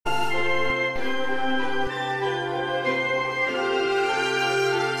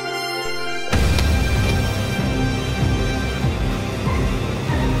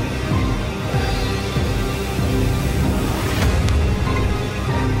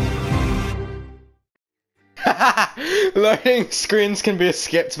Loading screens can be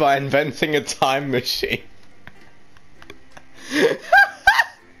skipped by inventing a time machine.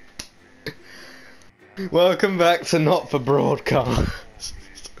 Welcome back to Not For Broadcast.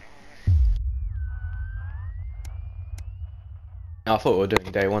 I thought we were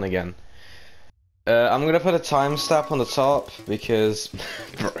doing day one again. I'm gonna put a timestamp on the top because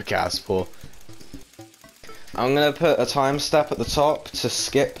broadcast poor. I'm gonna put a timestamp at the top to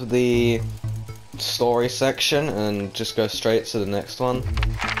skip the story section and just go straight to the next one.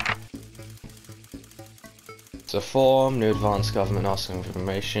 So form, new advanced government asking for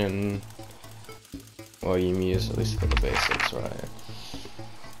information. Well, you use at least for the basics, right?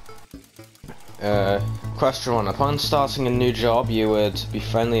 Question 1. Upon starting a new job, you would be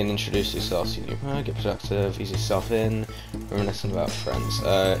friendly and introduce yourself. You get productive, ease yourself in, reminiscent about friends.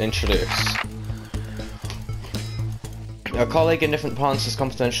 Introduce. A colleague in different departments is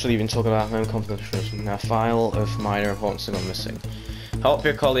confidential. You've been talking about home confidential in a file of minor importance and gone missing. Help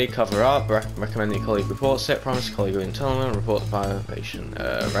your colleague cover up. Recommend that your colleague reports it. Promise your colleague will tell them. Report the violation.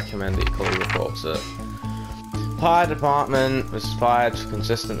 Recommend that your colleague reports it. Fire department was fired for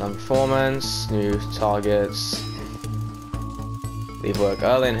consistent non-performance. New targets. Leave work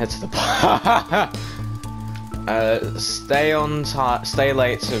early and head to the bar. Stay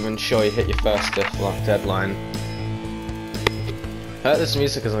late to ensure you hit your first deadline. Heard this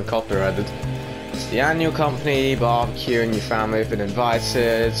music isn't copyrighted. It's the annual company barbecue and your family have been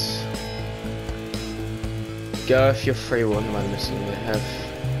invited. Go if you're free. What am I missing? You have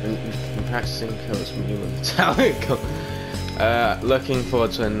been practicing kills when you were Italian. Looking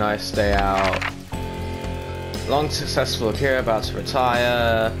forward to a nice day out. Long successful career, about to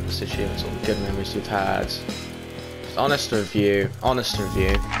retire. Just achievements, all the good memories you've had. Honest review.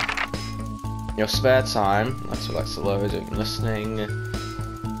 Your spare time, like to relax alone, doing listening.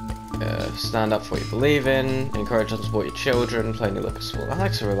 Stand up for what you believe in. Encourage and support your children. Play new local sport. I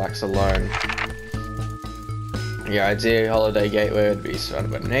like to relax alone. Your ideal holiday gateway would be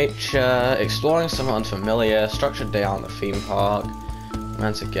surrounded by nature, exploring somewhere unfamiliar, structured day out in the theme park,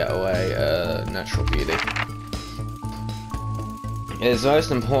 romantic getaway, natural beauty. It is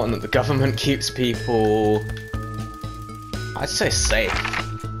most important that the government keeps people, I'd say, safe.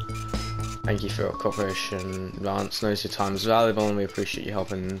 Thank you for your cooperation. Advance knows your time is valuable and we appreciate you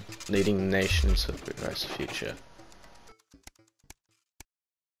helping leading the nation into a bright future.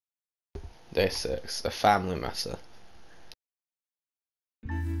 Day 6, a family matter.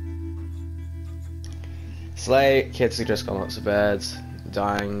 It's late, kids have just gone up to bed,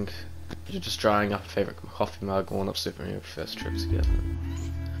 dying. You're just drying up a favourite coffee mug, warm up super on your first trip together.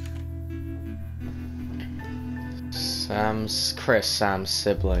 Sam's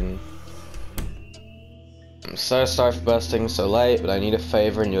sibling. I'm so sorry for bursting so late, but I need a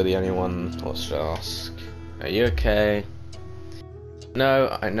favour and you're the only one who wants to ask. Are you okay?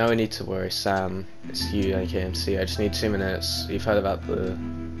 No, I know I need to worry, Sam. It's you, AKMC. I just need 2 minutes. You've heard about the...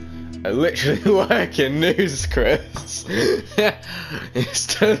 I literally work in news, Chris. It's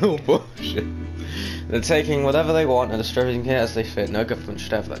total bullshit. They're taking whatever they want and distributing it as they fit. No government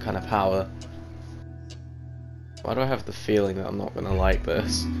should have that kind of power. Why do I have the feeling that I'm not gonna like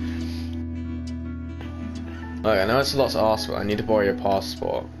this? Look, I know it's a lot to ask, but I need to borrow your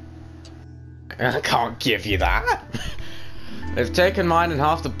passport. I can't give you that! They've taken mine in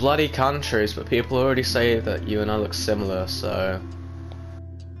half the bloody countries, but people already say that you and I look similar, so...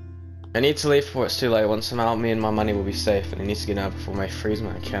 I need to leave before it's too late. Once I'm out, me and my money will be safe, and I need to get out before they freeze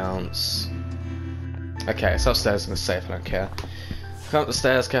my accounts. Okay, it's upstairs in the safe, I don't care. Come up the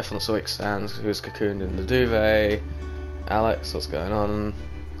stairs, careful not to wake Sans, who's cocooned in the duvet. Alex, what's going on?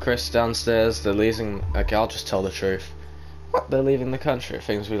 Chris downstairs, they're leaving... Okay, I'll just tell the truth. What? They're leaving the country, if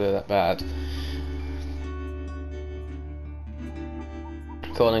things really that bad.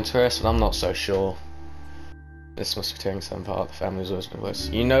 According to Chris, but I'm not so sure. This must be taking some part of the family's always been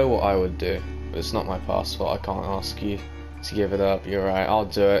with. You know what I would do, but it's not my passport. I can't ask you to give it up. You're right, I'll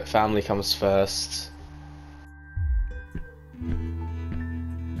do it. Family comes first.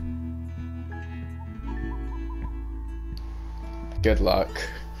 Good luck.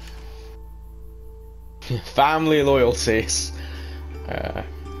 Family loyalties.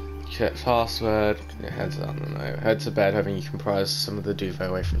 Check password. Head to bed, hoping you can prise some of the duvet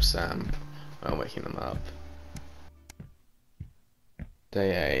away from Sam while waking them up.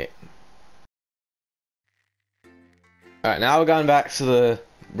 Day 8. Alright, now we're going back to the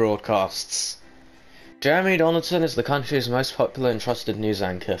broadcasts. Jeremy Donaldson is the country's most popular and trusted news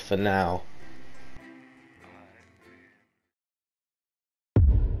anchor for now.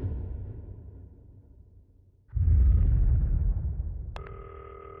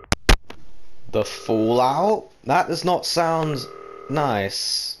 The fallout? That does not sound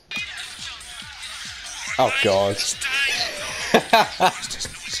nice. Oh god.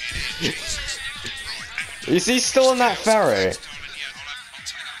 Is he still on that ferry?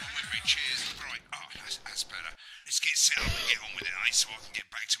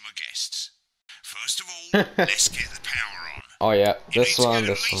 Let's get the power on. Oh yeah, this one.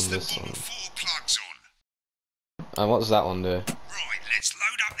 And what does that one do? Right, let's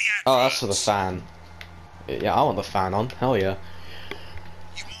load up the adverts. Oh, that's for the fan. Yeah, I want the fan on. Hell yeah.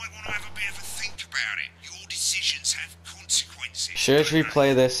 You might want to have a bit of a think about it. Your decisions have consequences. Should we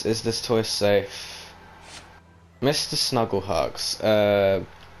play this? Is this toy safe? Mr. Snugglehugs.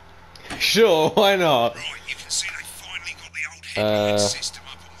 Sure, why not? Right, you can see they finally got the old headline system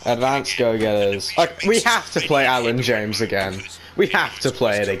up and Advanced Go-Getters. We have to play Alan James again. We have to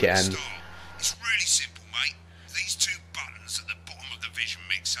play it again. It's really simple, mate. These two buttons at the bottom of the Vision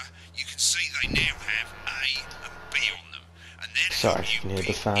Mixer, you can see they now have A and B on them. And then sorry, you near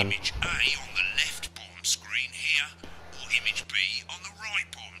the pick fan. image A on the left bottom screen here, or image B on the right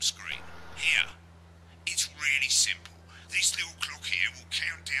bottom screen here. It's really simple. This little clock here will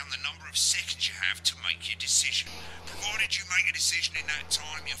count down the number of seconds you have to make your decision. Provided you make a decision in that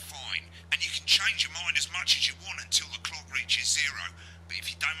time, you're fine. And you can change your mind as much as you want until the clock reaches 0. But if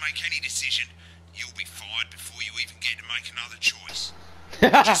you don't make any decision, you'll be fired before you even get to make another choice.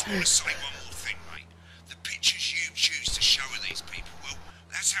 I just want to say one more thing, mate. The pictures you choose to show of these people, well,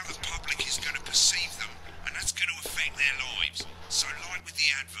 that's how the public is going to perceive them, and that's going to affect their lives. So like with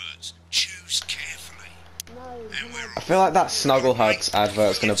the adverts, choose carefully. And we're I feel like that Snugglehugs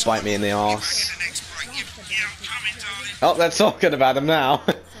advert's gonna bite me in the arse. Oh, they're talking about him now.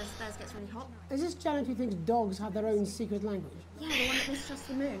 Is this Janet who thinks dogs have their own secret language? Yeah, the one that mistrusts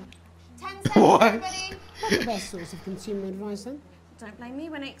the moon. 10 seconds, What? everybody. What's the best source of consumer advice then? Don't blame me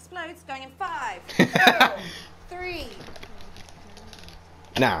when it explodes. Going in 5, 4, 3.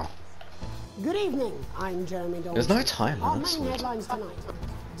 Now, Good evening, I'm Jeremy Dawson. there's no time Our on this main one. headlines tonight.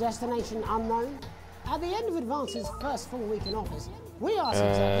 Destination unknown. At the end of Advance's first full week in office, we ask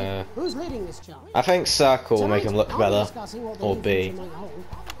exactly who's leading this charge. I think Circle will make him look Tonight, I'll be better. discussing what the Or new B. future might hold,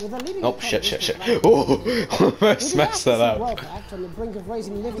 with the leading Oh, shit. economist of Oh, almost With messed the that up. Wealth Act on the brink of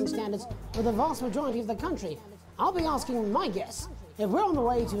raising living standards for the vast majority of the country, I'll be asking my guests if we're on the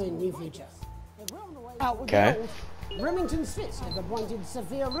way to a new future. Out with Okay. the old, Remington's Fist have appointed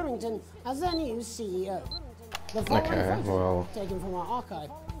Sophia Remington as their new CEO. The following Okay, photo, well. taken from our archive,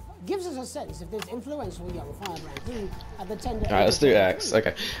 gives us a sense of this influential young firebrand who, at the tender Alright, let's do age of X.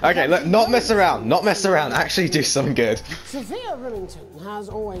 23, Okay, look, not mess around. Not mess around. Actually do something good. Sophia Remington has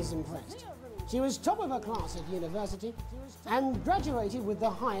always impressed. She was top of her class at university and graduated with the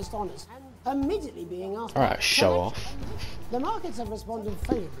highest honours, immediately being asked Alright, to show lecture. off. The markets have responded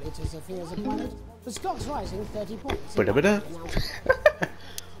favourably to Sophia's appointment, with stocks rising 30 points. Ba-da-ba-da.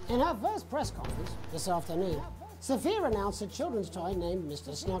 In her first press conference this afternoon, Sophia announced a children's toy named Mr.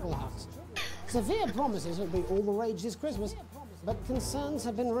 Snugglehugs. Sophia promises it'll be all the rage this Christmas, but concerns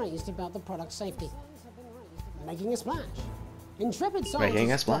have been raised about the product's safety. Making a splash. Intrepid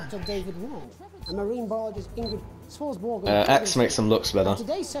Making a scientist splash. Dr. David Wong and marine biologist Ingrid Swarsborg X makes them looks better.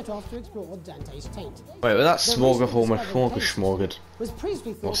 today set off to explore Dante's taint. Wait, was that The recently discovered Smorgasmorged? taint was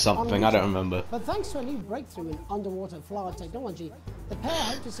previously Or thought something, I don't unreachable. remember. But thanks to a new breakthrough in underwater flower technology, the pair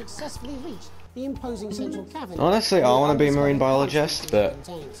hope to successfully reach the imposing central cavern. Honestly, I where want to be a undiscovered marine plants biologist, are but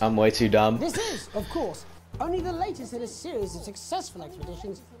contained. I'm way too dumb. This is, of course, only the latest in a series of successful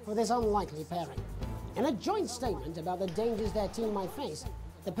expeditions for this unlikely pairing. In a joint statement about the dangers their team might face,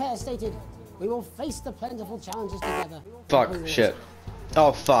 the pair stated, "We will face the plentiful challenges together." Fuck, shit.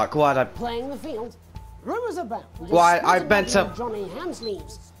 Oh fuck, why'd I... Playing the field, rumours abound. Why, I meant to- Johnny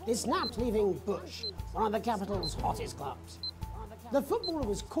Hamsleeves is snapped, leaving Bush, one of the capital's hottest clubs. The footballer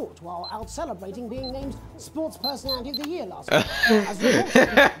was caught while out celebrating being named Sports Personality of the Year last week. As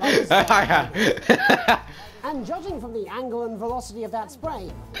reported by his and judging from the angle and velocity of that spray,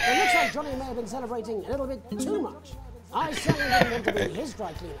 it looks like Johnny may have been celebrating a little bit too much. I certainly wouldn't want to be his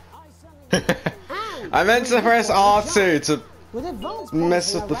dry cleaner. And I meant to press R2 to... with advanced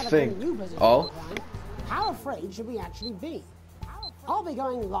mess promising with a the radical thing. new position Oh? in crime, how afraid should we actually be? I'll be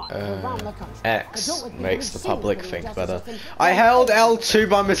going live around the country. to X talk with people makes who've the seen public criminal think justice better. system I and held more L2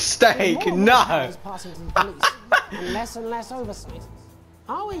 by mistake, and more no! is passing to the police, and less oversight.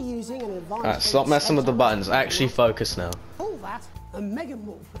 Are we using an advanced... Alright, stop messing with the buttons, actually focus now. All that, a mega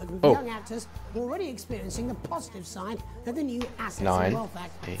move with Oh. young actors already experiencing the positive side of the new Assets Nine. and Wealth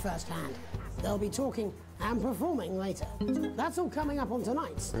Act firsthand. They'll be talking and performing later. That's all coming up on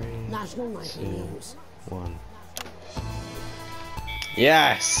tonight's National Nightly News. 1.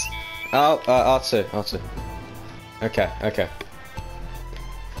 Yes! Oh, R2, R2. Okay, okay.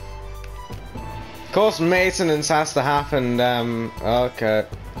 Of course, maintenance has to happen. Okay.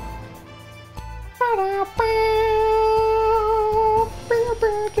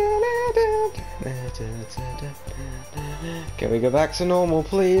 Can we go back to normal,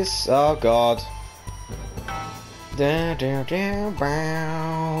 please? Oh God.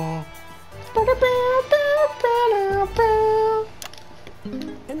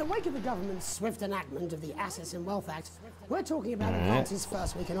 In the wake of the government's swift enactment of the Assets and Wealth Act, we're talking about Advance's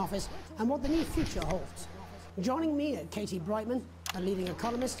first week in office and what the near future holds. Joining me are Katie Brightman, a leading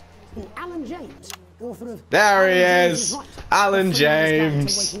economist, and Alan James, author of There he Alan is! Right, Alan The Freelancer's Guide to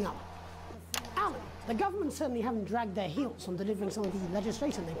James! Waking Up. Alan, the government certainly haven't dragged their heels on delivering some of the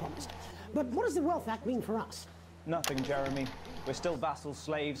legislation they promised. But what does the Wealth Act mean for us? Nothing, Jeremy. We're still vassal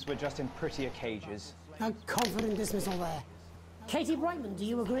slaves, we're just in prettier cages. A confident dismissal there. Katie Brightman, do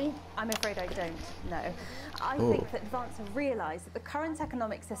you agree? I'm afraid I don't, no. I think that Advance have realised that the current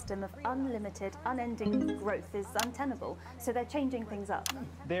economic system of unlimited, unending growth is untenable, so they're changing things up.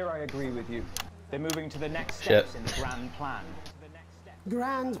 There I agree with you. They're moving to the next steps in the grand plan.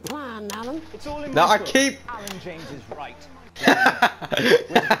 Grand plan, Alan. It's all in No, my I book. keep- Alan James is right. We're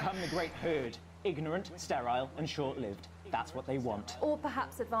to become the great herd. Ignorant, sterile, and short-lived. That's what they want. Or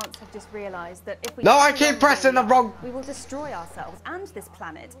perhaps Advance have just realised that if we No, I continue keep on pressing the way wrong- we will destroy ourselves and this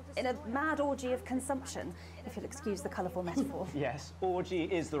planet in a mad orgy of consumption, if you'll excuse the colourful metaphor. Yes, orgy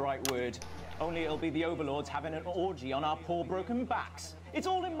is the right word. Only it'll be the overlords having an orgy on our poor broken backs. It's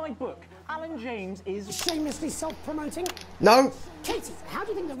all in my book. Alan James is... Shamelessly self-promoting? No! Katie, how do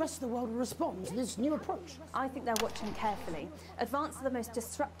you think the rest of the world will respond to this new approach? I think they're watching carefully. Advance are the most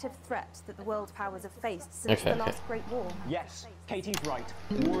disruptive threat that the world powers have faced since the last Great War. Yes, Katie's right.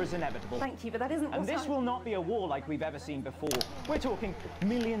 War is inevitable. Thank you, but that isn't And what this will not be a war like we've ever seen before. We're talking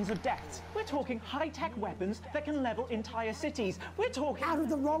millions of deaths. We're talking high-tech weapons that can level entire cities. We're talking... Out of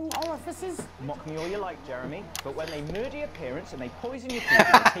the wrong orifices? Mock me all you like, Jeremy, but when they murder your parents and they poison your food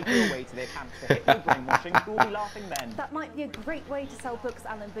and they take you away to their camps for Hitler brainwashing, who'll be laughing then? That might be a great way to sell books,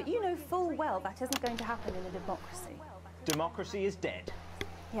 Alan, but you know full well that isn't going to happen in a democracy. Democracy is dead.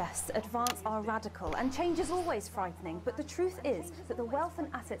 Yes, Advance are radical, and change is always frightening, but the truth is that the Wealth and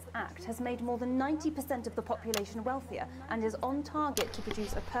Assets Act has made more than 90% of the population wealthier and is on target to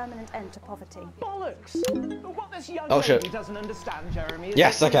produce a permanent end to poverty. Bollocks! What this young Oh, shit. lady doesn't understand, Jeremy, is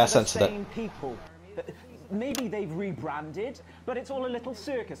Yes, that okay, I these are the censored it. same people. Maybe they've rebranded, but it's all a little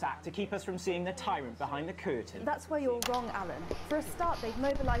circus act to keep us from seeing the tyrant behind the curtain. That's where you're wrong, Alan. For a start, they've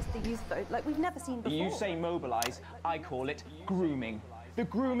mobilised the youth vote like we've never seen before. You say mobilise, I call it grooming. The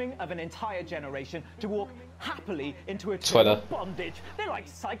grooming of an entire generation to walk happily into eternal Twitter. bondage. They're like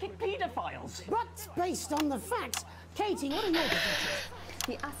psychic paedophiles. But based on the facts, Katie, what are your predictions?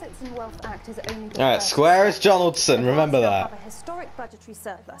 The Assets and Wealth Act is only the Alright, first Square is step. Donaldson, remember Advance that. have a historic budgetary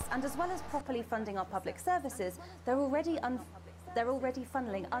surplus, and as well as properly funding our public services, they're already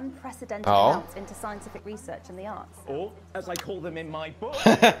funneling unprecedented amounts into scientific research and the arts. Or, as I call them in my book,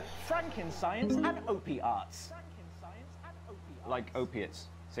 Frankenscience and opiates. Like opiates,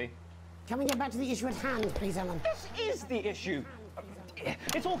 see? Can we get back to the issue at hand, please, Alan? This is the issue.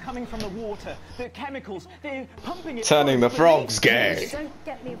 It's all coming from the water, the chemicals, they're pumping it... Turning the frogs Please, gay. don't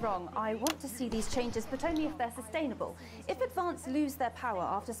get me wrong, I want to see these changes, but only if they're sustainable. If Advance lose their power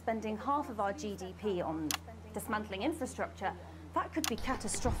after spending half of our GDP on dismantling infrastructure, that could be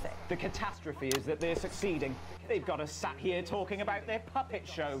catastrophic. The catastrophe is that they're succeeding. They've got us sat here talking about their puppet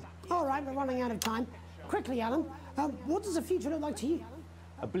show. All right, we're running out of time. Quickly, Alan, what does the future look like to you?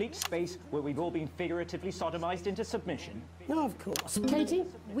 A bleak space where we've all been figuratively sodomized into submission. Oh, of course. Katie?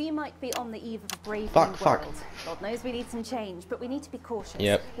 We might be on the eve of a brave new Fuck. world. God knows we need some change, but we need to be cautious.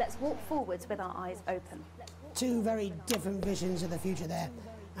 Yep. Let's walk forwards with our eyes open. Two very different visions of the future there.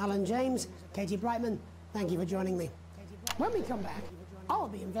 Alan James, Katie Brightman, thank you for joining me. When we come back, I'll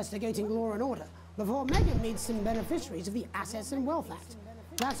be investigating law and order before Megan meets some beneficiaries of the Assets and Wealth Act.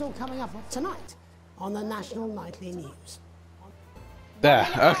 That's all coming up tonight on the National Nightly News. There,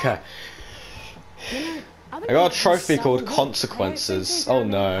 okay. You know, I got a trophy called Consequences. Oh How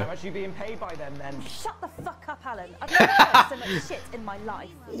no. much are you being paid by them then? Shut the fuck up, Alan. I've never heard so much shit in my life.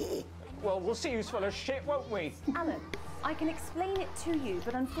 Well, we'll see who's full of shit, won't we? Alan, I can explain it to you,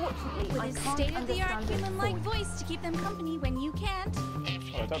 but unfortunately, I With a can't state-of-the-art understand it human-like fully. voice to keep them company when you can't,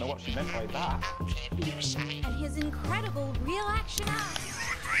 Well, I don't know what she meant by that. and his incredible real-action eyes.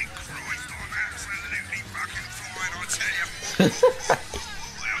 Great Christ, I'm absolutely fucking flying, I tell you.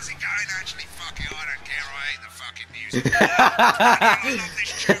 How's it going? Actually, fuck it, I don't care. I hate the fucking music. I love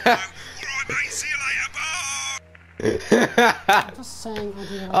this tune, though. All right, mate, see you later. Bye. For saying I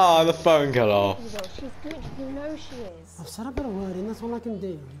do what I Oh, say. the phone cut off. She's good. You know she is. I've said a bit of word in, that's all I can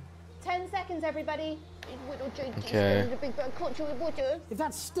do. 10 seconds, everybody. Okay. If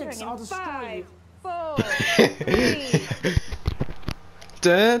that sticks, I'll destroy you. 5, 4,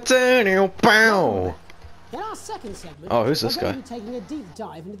 3. Bow. In our second segment, Oh, who's this we're guy? going to be taking a deep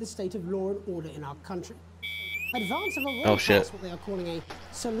dive into the state of law and order in our country. Advance have already Oh, shit. passed what they are calling a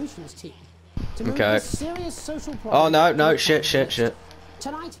solutions team to move Okay. this serious social problem. Oh no, to no, the shit, top shit, of the shit. list.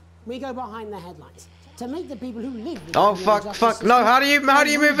 Tonight, we go behind the headlines to make the people who live with Oh the fuck, justice fuck. system No, how do you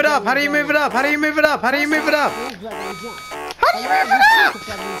move it up? How do you move it up? How do you move it up? How do you move it up? How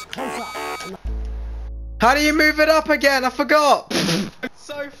How do you move it up again? I forgot. It's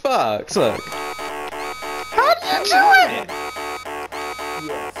so fucked. Look. How do you do it?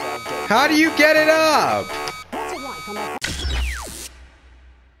 How do you get it up? What's it like on the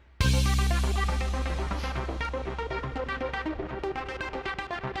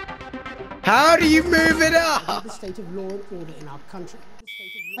How do you move it up? the state of law and order in our country?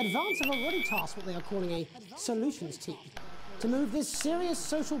 Advance have already tasked what they are calling a solutions team to move this serious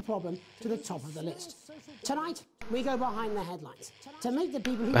social problem to the top of the list. Tonight, we go behind the headlines to make the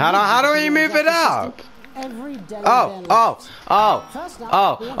people who How do we move it up? every day of Oh, their oh, lives. oh, First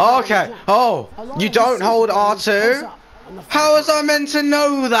up, we want oh, to okay. jump. Oh, A lot you of the don't hold system R2? close up on the How was I meant to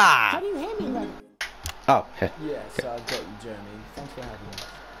know that? Can you hear me, Logan? Oh, here. Yes, I got you, Jeremy. Thanks for having me.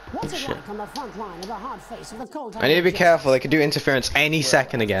 What's it like on the front line of the hard face of the cold? I need to be careful. They could do interference any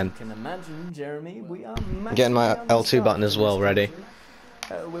second again. You can imagine, Jeremy, we are I'm getting my L2 button as well ready.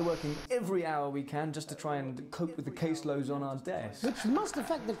 We're working every hour we can just to try and cope with the caseloads on our desk. Which must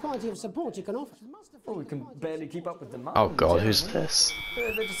affect the quality of support you can offer. Well, we can barely keep up with demand. Oh god, Jeremy. who's this?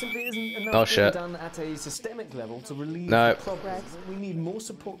 There just simply isn't enough Oh, being shit. done at a systemic level to relieve No. the problems. We need more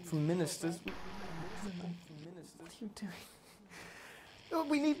support from ministers. What are you doing? Oh,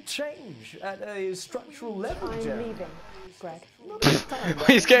 we need change at a structural level, I'm Jeremy. leaving, Greg. Not this time, right?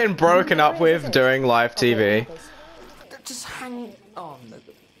 He's getting broken up with during live TV. Just hang on.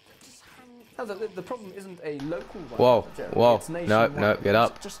 No, the problem isn't a local one. Whoa, Jeremy. whoa. It's No, nationwide. no, get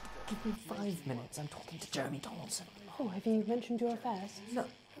up. Just give me 5 minutes. I'm talking to Jeremy Donaldson. Oh, have you mentioned your affairs? No.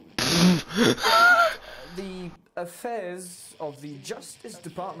 The affairs of the Justice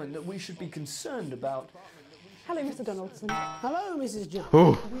Department that we should be concerned about. Hello, Mr. Donaldson. Hello, Mrs.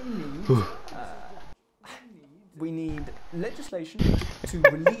 Jones. We need legislation to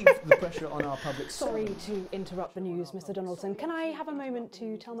relieve the pressure on our public Sorry servants. to interrupt the news, Mr. Donaldson. Can I have a moment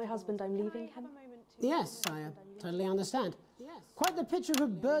to tell my husband I'm leaving him? Yes, I totally understand. Quite the picture of a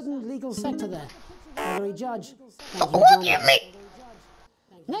burdened legal sector there. Honorary Judge. Thank you for joining us.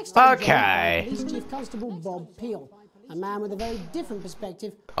 Next, I'm joined by Okay. Police Chief Constable Bob Peel, a man with a very different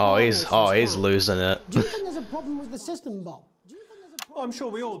perspective. Oh, on he's our nation's crime. losing it. Do you think there's a problem with the system, Bob? I'm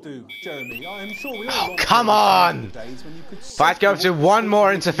sure we all do, Jeremy. I'm sure we all. Oh, long come for the on! days when you could If I'd go sit to walk one through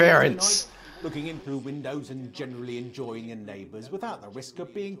more the streets interference. tonight, looking in through windows and generally enjoying your neighbours without the risk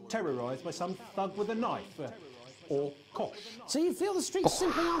of being terrorised by some thug with a knife or kosh. So you feel the streets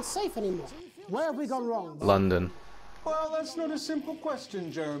simply aren't safe anymore? Where have we gone wrong, Bob? London. Well, that's not a simple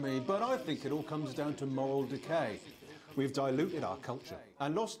question, Jeremy, but I think it all comes down to moral decay. We've diluted our culture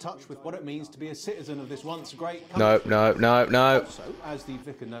and lost touch with what it means to be a citizen of this once great country. No, no, no, no. Also, as the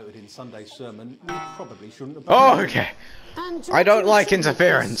vicar noted in Sunday's sermon, we probably shouldn't have. Oh, okay. And to I don't what like extent is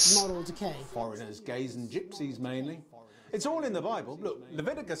interference. Moral decay. Foreigners, gays and gypsies mainly. It's all in the Bible. Look,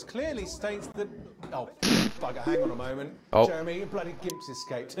 Leviticus clearly states that... Oh, bugger, hang on a moment. Oh. Jeremy, your bloody gimps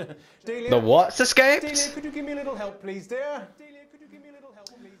escaped. Delia, The what's Delia, escaped? could you give me a little help, please, dear? Delia, could you give me a little help,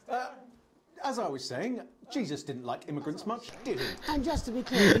 please, dear? As I was saying, Jesus didn't like immigrants much, did he? And just to be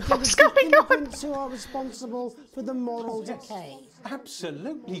clear, you think What's it's the going on? immigrants who are responsible for the moral decay?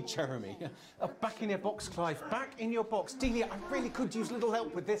 Absolutely, Jeremy. Back in your box, Clive. Back in your box. Delia, I really could use a little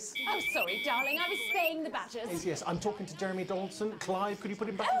help with this. Oh, sorry, darling. I was spaying the badgers. Yes, I'm talking to Jeremy Donaldson. Clive, could you put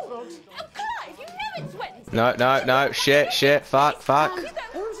him back in the box? Oh, Clive, you know it's Wednesday. No, no, no. Shit, shit. Fuck, fuck. And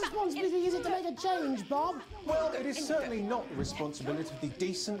whose responsibility is it to make a change, Bob? Well, it is certainly not the responsibility of the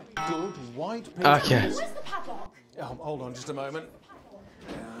decent, good, white people. Okay. Where's the padlock? Hold on just a moment.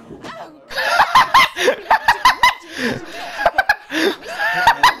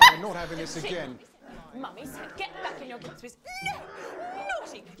 I'm not having this again. Mummy said get back in your clothes. No!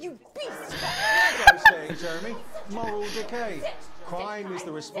 Naughty! You beast! I was saying, Jeremy, moral decay. Crime is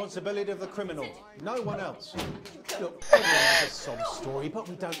the responsibility of the criminal, no one else. Look, everyone has a sob story, but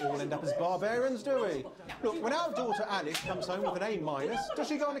we don't all end up as barbarians, do we? Look, when our daughter Alice comes home with an A-, does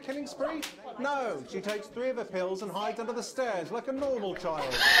she go on a killing spree? No, she takes 3 of her pills and hides under the stairs like a normal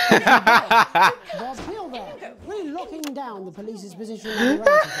child. Bob Hill there, really locking down the police's position on the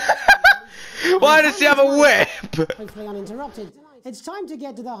road. Why does he have a whip? Hopefully uninterrupted. It's time to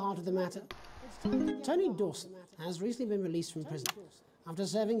get to the heart of the matter. Tony Dawson has recently been released from prison after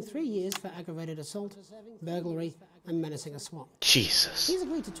serving 3 years for aggravated assault, burglary, and menacing a SWAT. Jesus. He's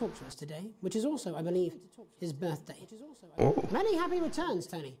agreed to talk to us today, which is also, I believe, his birthday. Oh. Many happy returns,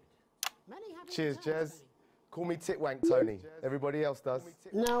 Tony. Cheers, Jez. Call me Titwank Tony. Everybody else does.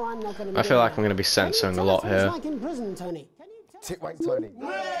 No, I'm not going to. I feel like I'm going to be censoring a lot here. Like in prison, Tony. Titwank Tony.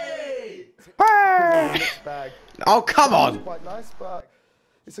 Oh, come on! Quite nice, but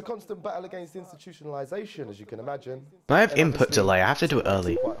it's a constant battle against institutionalization, as you can imagine. I have input delay. I have to do it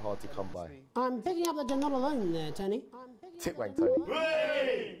early. Quite hard to come by. I'm picking up that you're not alone there, Tony. Titwank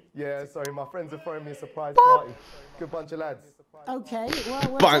Tony. Yeah, sorry, my friends are throwing me a surprise party. Good bunch of lads. Okay, well,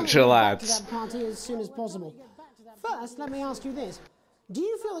 we're Bunch of back to lads. that party as soon as possible. First, let me ask you this: do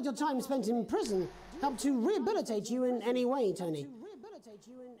you feel that your time spent in prison helped to rehabilitate you in any way, Tony?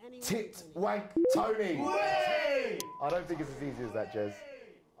 Titwank Tony. I don't think it's as easy as that, Jez.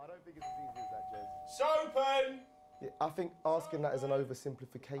 Sopen! Yeah, I think asking that is an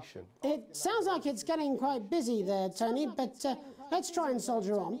oversimplification. It sounds like it's getting quite busy there, Tony, but let's try and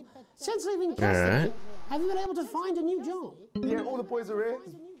soldier on. Since leaving custody, have you been able to find a new job? Yeah, all the boys are here.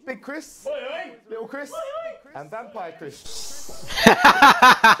 Big Chris, Little Chris, and Vampire Chris.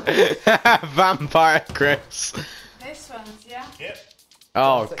 Vampire Chris. This one's, yeah? Yep.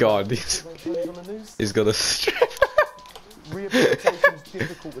 Oh god, he's got a strip. Rehabilitation's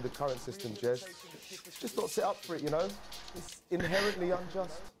difficult with the current system, Jez. Just not set up for it, you know? It's inherently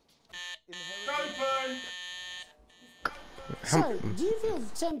unjust. So, do you feel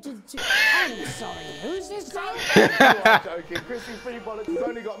tempted to... I'm sorry, who's this guy? I'm joking. Chrissy's free bollocks has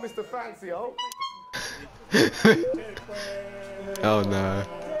only got Mr. Fancy, oh. Oh no.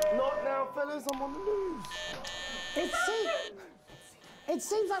 Not now, fellas, I'm on the news. It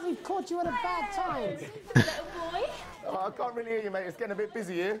seems like we've caught you at a bad time. Little boy? Oh, I can't really hear you, mate. It's getting a bit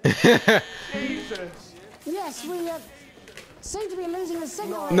busy here. Jesus. Yes, we seem to be losing the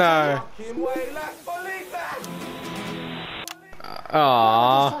signal. No. Just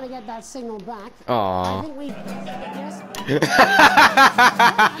Aww. trying to get that signal back. I Aww. think we... Yes?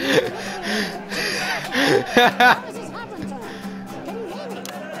 How does this happen, Tony? Can you hear me?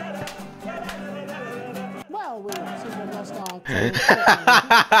 Well, we seem to have lost our...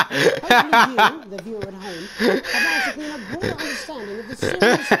 Hopefully you, the viewer at home, have managed to gain a broader understanding of the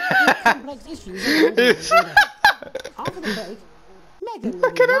serious and complex issues around the After the break, Megan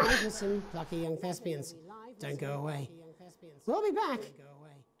will be live with some plucky young thespians. Don't go away. We'll be back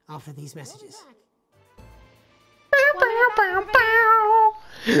after these messages. Mate, I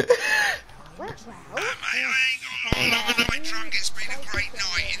ain't got long on the night drunk. It's been a great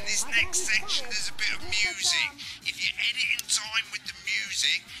night. In this next section, there's a bit of music. If you edit in time with the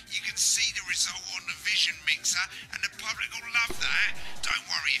music, you can see the result on the vision mixer, and the public will love that. Don't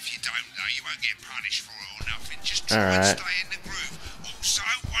worry if you don't, though. You won't get punished for it or nothing. Just try and stay in the groove. Also,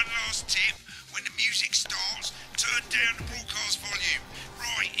 one last tip. When the music starts, turn down the broadcast volume.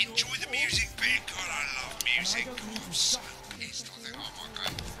 Right, enjoy the music bit. God, I love music. God, I'm so pissed. I think I might go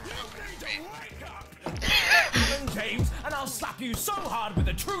for a bit. Alan James, and I'll slap you so hard with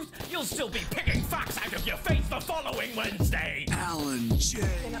the truth, you'll still be picking facts out of your face the following Wednesday. Alan James.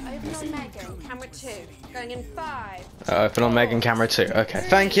 Gonna open on Megan, camera 2. Going in 5. Open on Megan camera 2. Okay,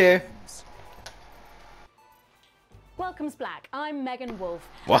 thank you. Welcome's Black. I'm Megan Wolfe.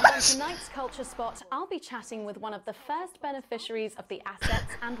 What? And on tonight's Culture Spot, I'll be chatting with one of the first beneficiaries of the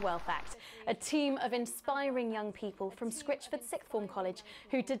Assets and Wealth Act, a team of inspiring young people from Scritchford Sixth Form College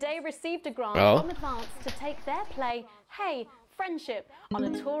who today received a grant from Advance to take their play, Hey, Friendship, on a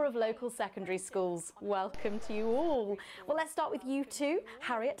tour of local secondary schools. Welcome to you all. Well, let's start with you two,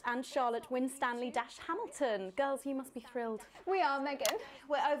 Harriet and Charlotte Winstanley-Hamilton. Girls, you must be thrilled. We are, Megan.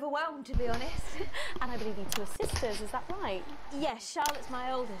 We're overwhelmed, to be honest. And I believe you two are sisters, is that right? Yes, Charlotte's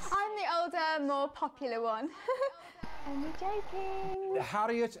my oldest. I'm the older, more popular one. Only joking.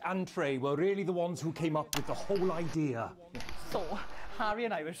 Harriet and Trey were really the ones who came up with the whole idea. So, Harry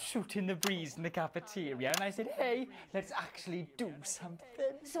and I were shooting the breeze in the cafeteria, and I said, hey, let's actually do something.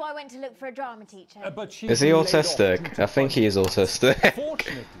 So I went to look for a drama teacher. But Is he autistic? I think he is autistic.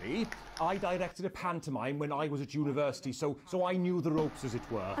 Fortunately, I directed a pantomime when I was at university, so I knew the ropes, as it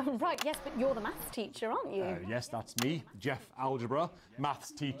were. Right, yes, but you're the maths teacher, aren't you? Yes, that's me, Jeff Algebra,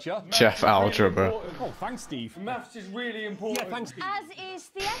 maths teacher. Jeff Algebra. Oh, thanks, Steve. Maths is really important. Yeah, thanks, Steve. As is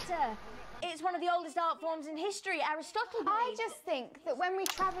theatre. It's one of the oldest art forms in history, Aristotle believed. I just think that when we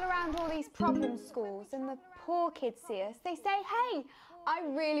travel around all these problem schools and the poor kids see us, they say, hey, I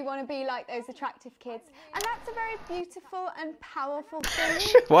really want to be like those attractive kids. And that's a very beautiful and powerful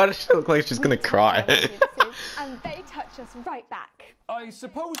thing. Why does she look like she's gonna cry? And they touch us right back. I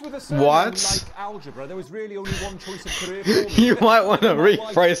suppose with a certain like algebra, there was really only one choice of career for me. You might want to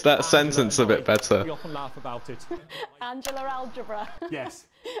rephrase that sentence a bit better. We often laugh about it. Angela Algebra. Yes.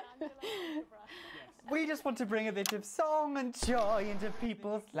 We just want to bring a bit of song and joy into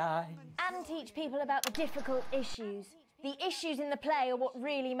people's lives. And teach people about the difficult issues. The issues in the play are what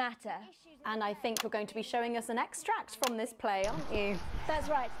really matter. And I think you're going to be showing us an extract from this play, aren't you? That's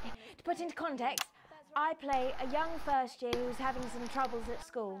right. To put into context, I play a young first year who's having some troubles at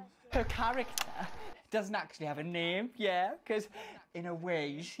school. Her character doesn't actually have a name, yeah, because in a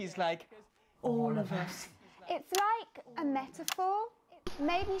way she's like all of us. It's like a metaphor.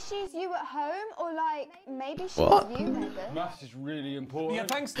 Maybe she's you at home, or like maybe she's you, Megan. Maths is really important. Yeah,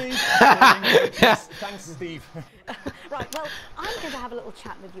 thanks, Steve. Yes, thanks, Steve. Right, well, I'm going to have a little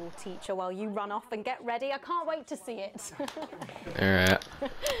chat with your teacher while you run off and get ready. I can't wait to see it. Alright.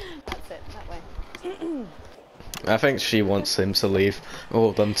 That's it, that way. I think she wants him to leave,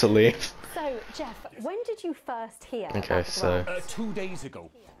 or them to leave. So, Jeff, when did you first hear Okay, about so... 2 days ago.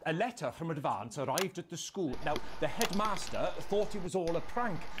 A letter from Advance arrived at the school. Now, the headmaster thought it was all a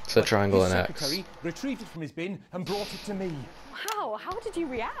prank. It's a triangle his and X. secretary retrieved it from his bin and brought it to me. Wow, how did you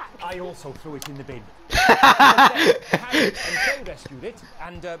react? I also threw it in the bin. Harry and Joe rescued it,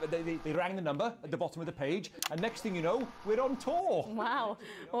 and they rang the number at the bottom of the page, and next thing you know, we're on tour. Wow.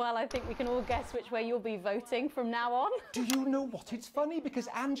 Well, I think we can all guess which way you'll be voting from now on. Do you know what? It's funny, because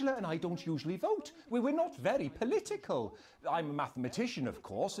Angela and I don't usually vote. We're not very political. I'm a mathematician, of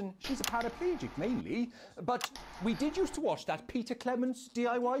course, and she's a paraplegic, mainly. But we did used to watch that Peter Clements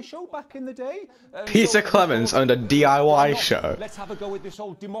DIY show back in the day. Peter Clements owned a DIY show. Let's have a go with this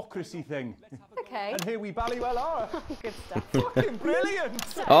old democracy thing. Okay. And here we bally well are. Good stuff. Fucking brilliant!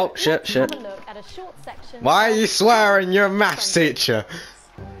 So, Oh, shit, let's shit. have a look at a short section. Why are you swearing? You're a maths teacher.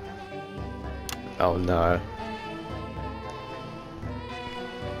 Oh no.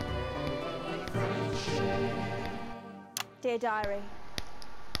 Dear Diary,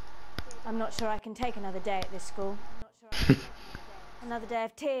 I'm not sure I can take another day at this school. Another day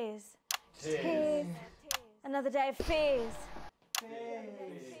of tears. Tears. Another day of fears.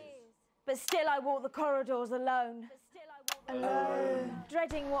 But still I walk the corridors alone. Alone.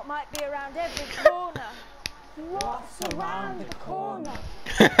 Dreading what might be around every corner. What's around the corner?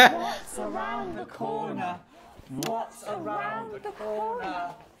 What's around the corner? What's around the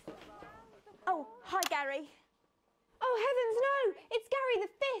corner? Oh, hi Gary. Oh heavens no! It's Gary the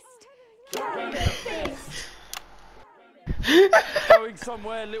Fist! Gary the Fist! Going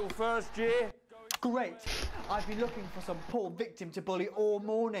somewhere, little first year? Great. I've been looking for some poor victim to bully all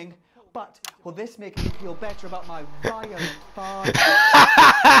morning. But will this make me feel better about my violent father?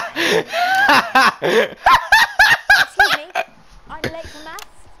 Excuse me, I'm late for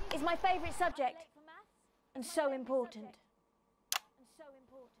maths. It's my favourite subject. And so important.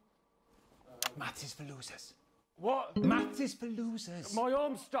 Maths is for losers. What? Maths is for losers. My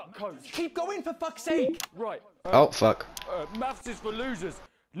arm's stuck, coach. Keep going, for fuck's sake. Right. Oh, fuck. Maths is for losers.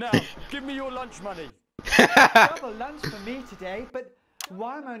 Now, give me your lunch money. Double lunch for me today, but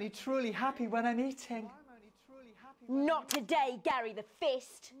why am I only truly happy when I'm eating? Not today, Gary the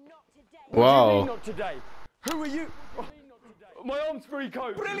Fist. What do you mean Whoa. not today? Who are you? Oh, my arm's free,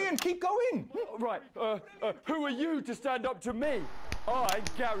 coach. Brilliant, keep going. Right. Who are you to stand up to me? I'm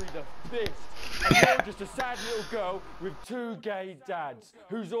Gary the Fist, and you're just a sad little girl with 2 gay dads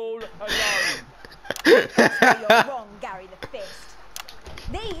who's all alone. That's where you're wrong, Gary the Fist.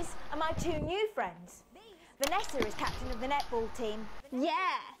 These are my 2 new friends. Vanessa is captain of the netball team.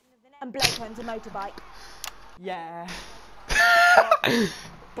 Yeah. And Blake owns a motorbike. Yeah.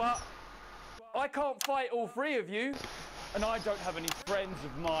 But I can't fight all 3 of you, and I don't have any friends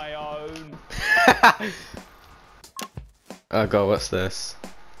of my own. Oh god, what's this?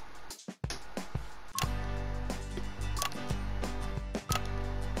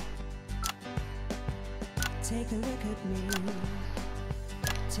 Take a look at me.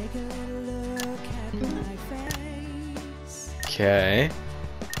 Take a little look at my face. Okay.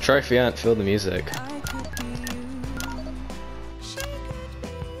 Trophy Ant, feel the music. I could be you. She could be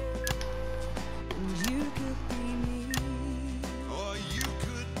you. And you could be me. Or you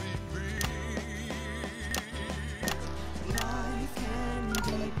could be me.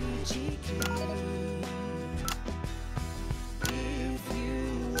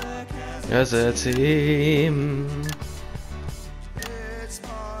 as a team.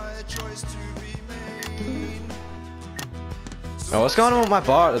 Oh, what's going on with my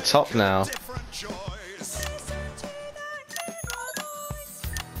bar at the top now? Hey,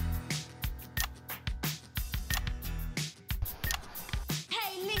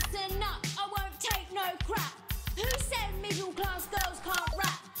 listen up, I won't take no crap. Who said middle class girls can't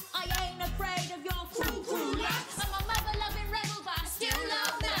rap? I ain't afraid of your crew laps. I'm a mother loving rebel, but I still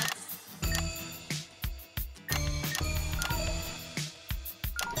love maths.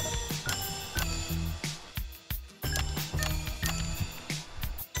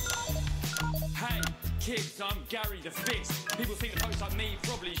 Hey, kids, I'm Gary the Fist. People think that folks like me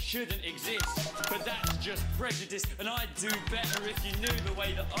probably shouldn't exist, but that's just prejudice, and I'd do better if you knew the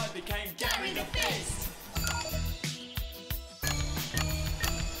way that I became Gary the Fist.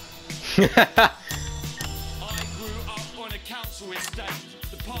 I grew up on a council estate.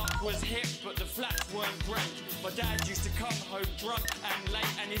 The park was hip, but the flats weren't great. My dad used to come home drunk and late,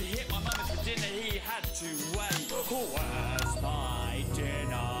 and he'd hit my mum for dinner, he had to wait. Where's my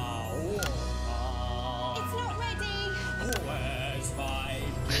dinner? It's not ready. Where's my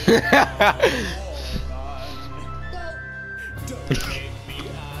dinner? Don't make me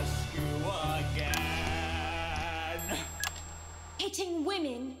ask you again. Hitting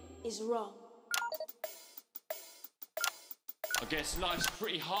women is wrong. I guess life's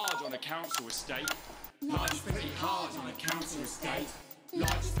pretty hard on a council estate. Life's pretty hard on a council estate.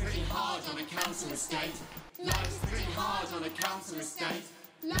 Life's pretty hard on a council estate. Life's pretty hard on a council estate.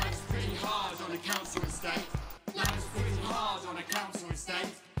 Life's pretty hard on a council estate. Life's pretty hard on a council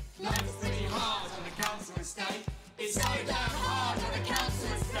estate. Life's pretty hard on a council estate. It's so damn hard on a council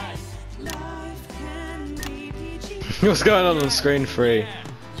estate. Life can be peachy. What's going on screen 3?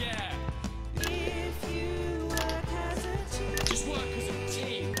 If you work as a team. Just work as a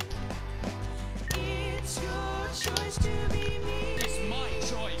team. It's your choice to be me. It's my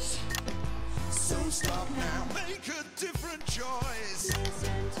choice. So stop now, make a different choice.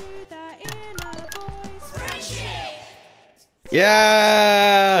 Listen to that inner voice. Friendship!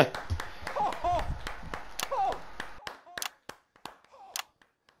 Yeah!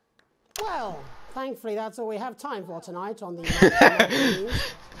 Well, thankfully that's all we have time for tonight on the Nightly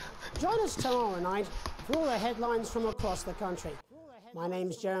News. Join us tomorrow night for all the headlines from across the country. My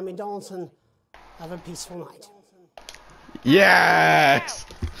name's Jeremy Donaldson. Have a peaceful night. Yes!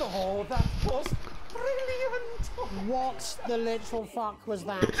 Oh, that was brilliant! What the literal fuck was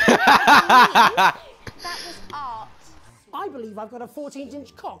that? That was art. I believe I've got a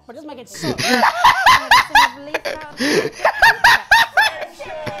 14-inch cock, but it doesn't make it so.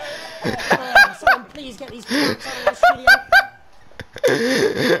 Someone please get these cunts out of the studio.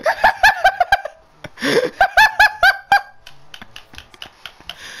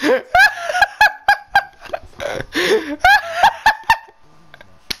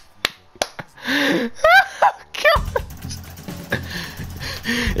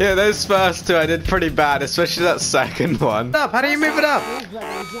 Yeah, those first two I did pretty bad, especially that second one. How do you move it up? How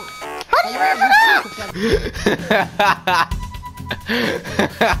do you move it up?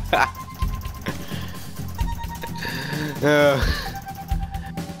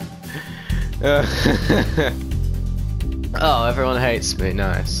 Oh, everyone hates me.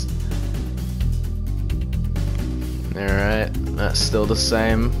 Nice. Alright, that's still the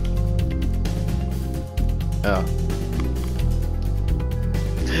same. Oh.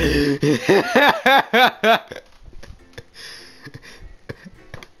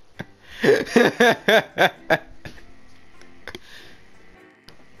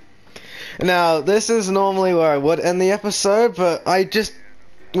 Now, this is normally where I would end the episode, but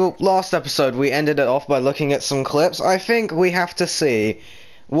well, last episode we ended it off by looking at some clips. I think we have to see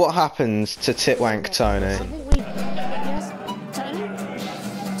what happens to Titwank Tony. Yes, Tony?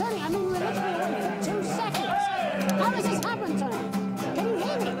 Tony, I mean, we're literally away for 2 seconds. How does this happen, Tony? Can you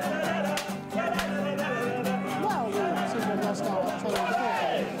hear me? Well, we seem to have lost our train of thought.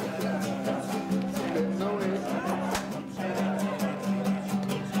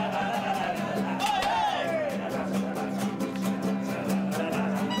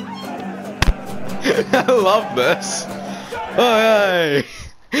 I love this. Oh, hey.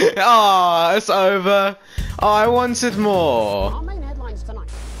 Oh, it's over. Oh, I wanted more. Our main headlines tonight.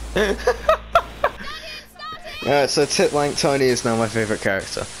 Alright, so Titwank Tony is now my favourite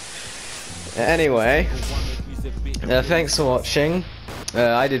character. Anyway, thanks for watching.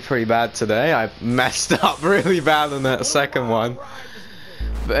 I did pretty bad today. I messed up really bad on that second one.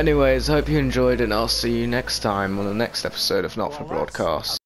 But anyways, hope you enjoyed, and I'll see you next time on the next episode of Not For Broadcast.